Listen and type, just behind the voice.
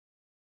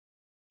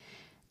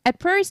At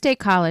Prairie State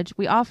College,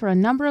 we offer a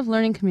number of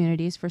learning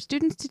communities for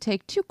students to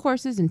take 2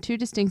 courses in 2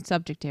 distinct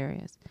subject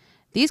areas.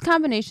 These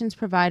combinations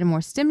provide a more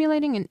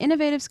stimulating and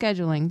innovative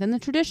scheduling than the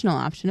traditional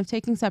option of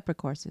taking separate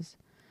courses.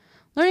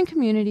 Learning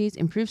communities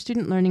improve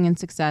student learning and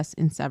success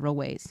in several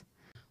ways.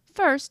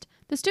 First,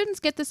 the students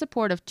get the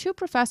support of 2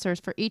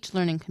 professors for each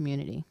learning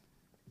community.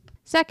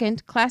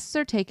 Second, classes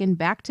are taken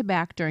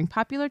back-to-back during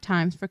popular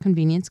times for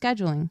convenient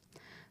scheduling.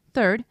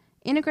 Third,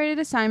 integrated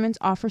assignments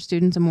offer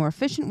students a more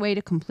efficient way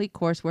to complete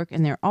coursework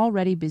in their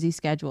already busy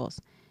schedules.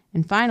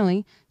 And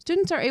finally,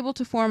 students are able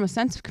to form a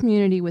sense of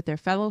community with their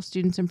fellow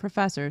students and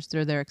professors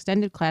through their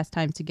extended class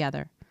time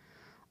together.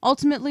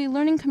 Ultimately,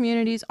 learning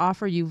communities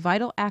offer you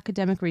vital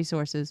academic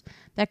resources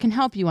that can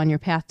help you on your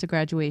path to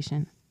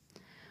graduation.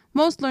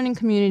 Most learning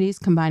communities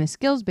combine a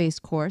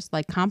skills-based course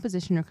like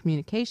composition or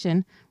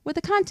communication with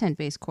a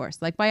content-based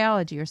course like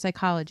biology or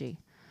psychology.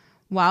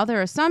 While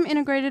there are some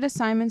integrated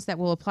assignments that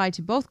will apply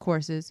to both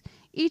courses,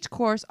 each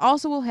course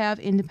also will have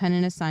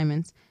independent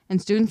assignments,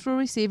 and students will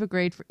receive a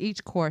grade for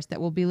each course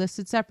that will be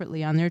listed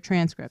separately on their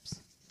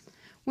transcripts.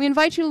 We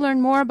invite you to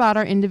learn more about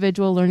our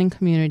individual learning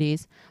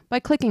communities by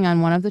clicking on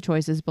one of the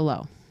choices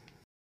below.